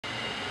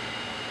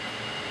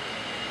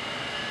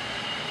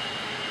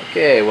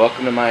Okay,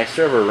 welcome to my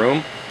server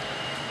room.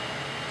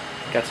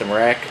 Got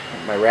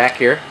my rack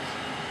here.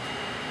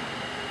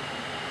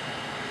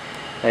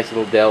 Nice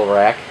little Dell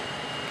rack.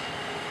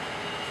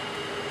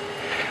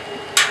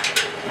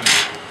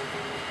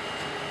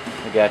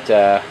 I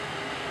got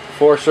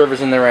 4 servers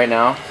in there right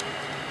now.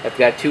 I've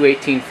got two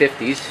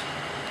 1850s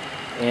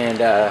and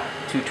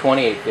two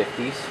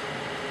 2850s.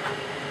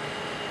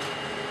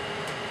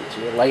 Get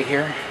you a light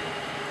here.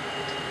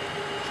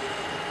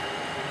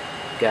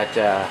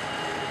 Got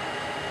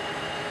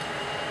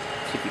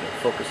see if you can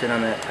focus in on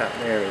that top.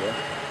 There we go.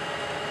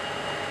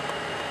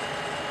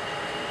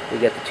 We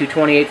got the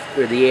 228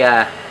 or the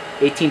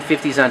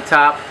 1850s on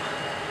top.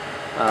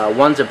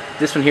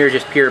 This one here is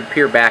just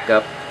pure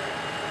backup.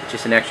 It's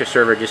just an extra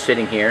server just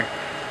sitting here.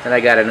 And I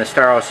got an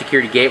Astaro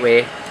security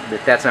gateway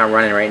that's not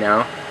running right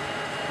now.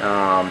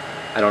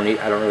 I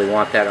don't really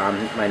want that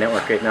on my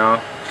network right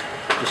now.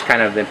 Just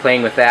kind of been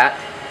playing with that.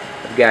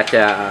 I've got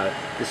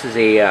this is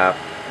a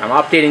I'm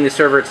updating the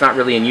server. It's not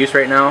really in use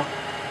right now.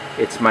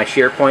 It's my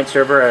SharePoint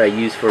server I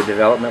use for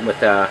development with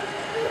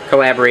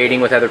collaborating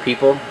with other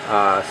people,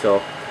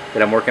 so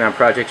that I'm working on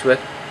projects with.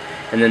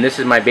 And then this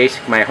is my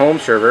home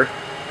server.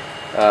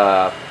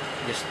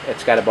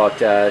 It's got about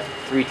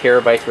 3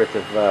 terabytes worth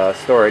of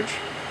storage,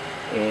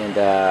 and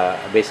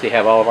I basically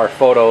have all of our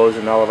photos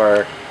and all of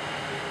our,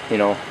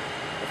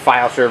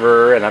 file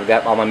server, and I've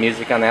got all my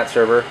music on that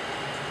server.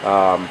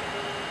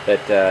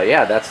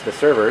 Yeah, that's the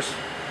servers.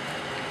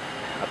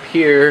 Up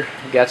here,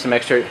 got some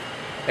extra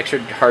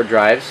hard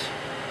drives.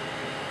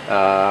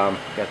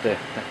 Got the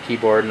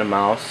keyboard and the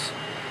mouse.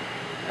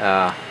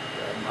 A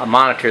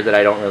monitor that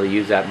I don't really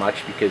use that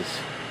much because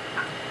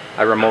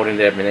I remote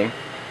into everything.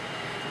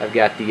 I've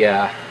got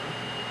the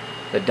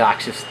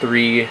DOCSIS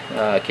 3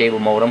 cable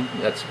modem.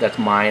 That's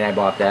mine. I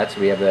bought that, so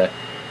we have the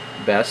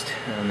best,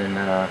 and then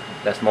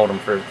best modem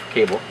for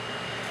cable.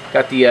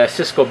 Got the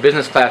Cisco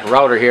business class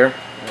router here.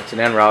 It's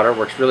an N router.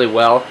 Works really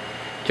well.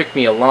 Took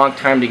me a long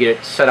time to get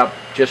it set up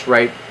just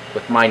right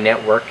with my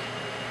network,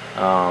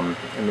 and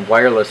the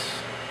wireless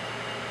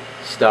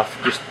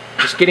stuff. Just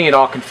getting it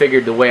all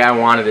configured the way I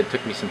wanted it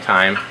took me some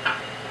time.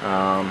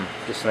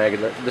 This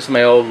is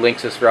my old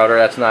Linksys router.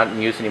 That's not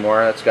in use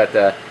anymore. That's got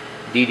the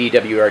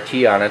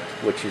DDWRT on it,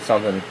 which is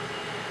something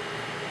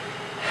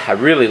I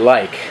really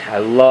like. I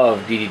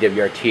love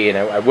DDWRT, and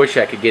I wish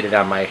I could get it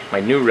on my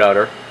new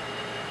router,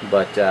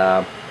 but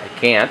I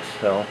can't.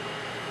 So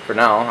for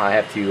now, I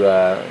have to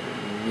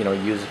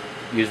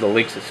use the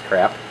Linksys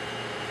crap.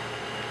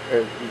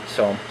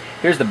 So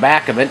here's the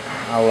back of it.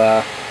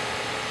 I'll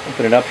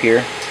open it up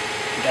here.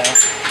 Like I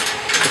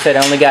said,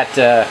 I only got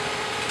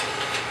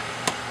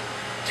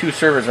 2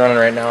 servers running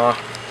right now.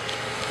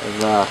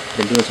 I've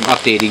been doing some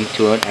updating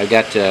to it. I've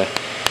got to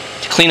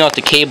clean out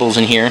the cables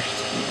in here.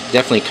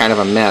 Definitely kind of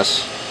a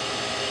mess.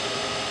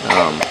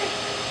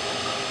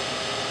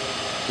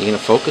 You gonna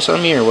focus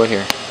on me or what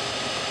here?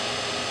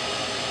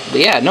 But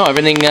yeah, no,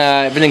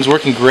 everything's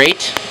working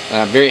great.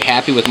 Very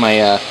happy with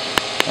my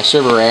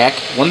server rack.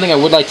 One thing I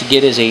would like to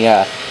get is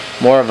a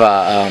more of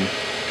a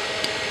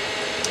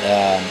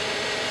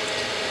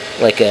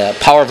like a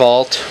power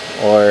vault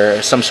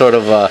or some sort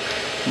of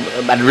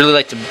I'd really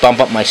like to bump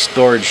up my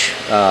storage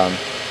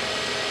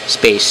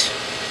space,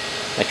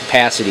 my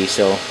capacity.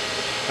 So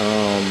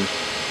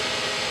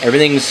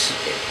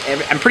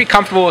I'm pretty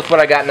comfortable with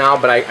what I got now,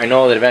 but I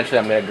know that eventually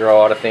I'm going to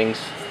grow out of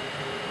things.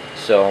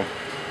 So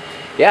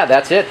yeah,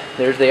 that's it.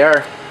 There they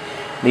are.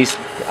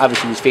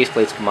 Obviously these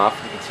faceplates come off.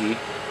 You can see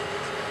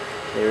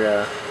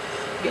they're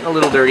getting a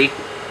little dirty.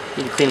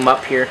 You can clean them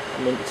up here. I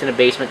mean, it's in a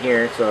basement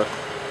here, so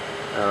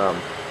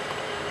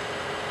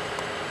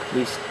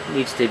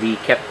needs to be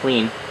kept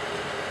clean.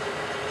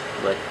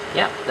 But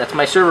yeah, that's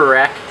my server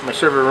rack, my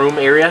server room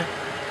area.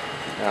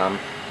 I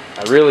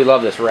really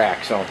love this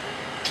rack, so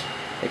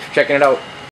thanks for checking it out.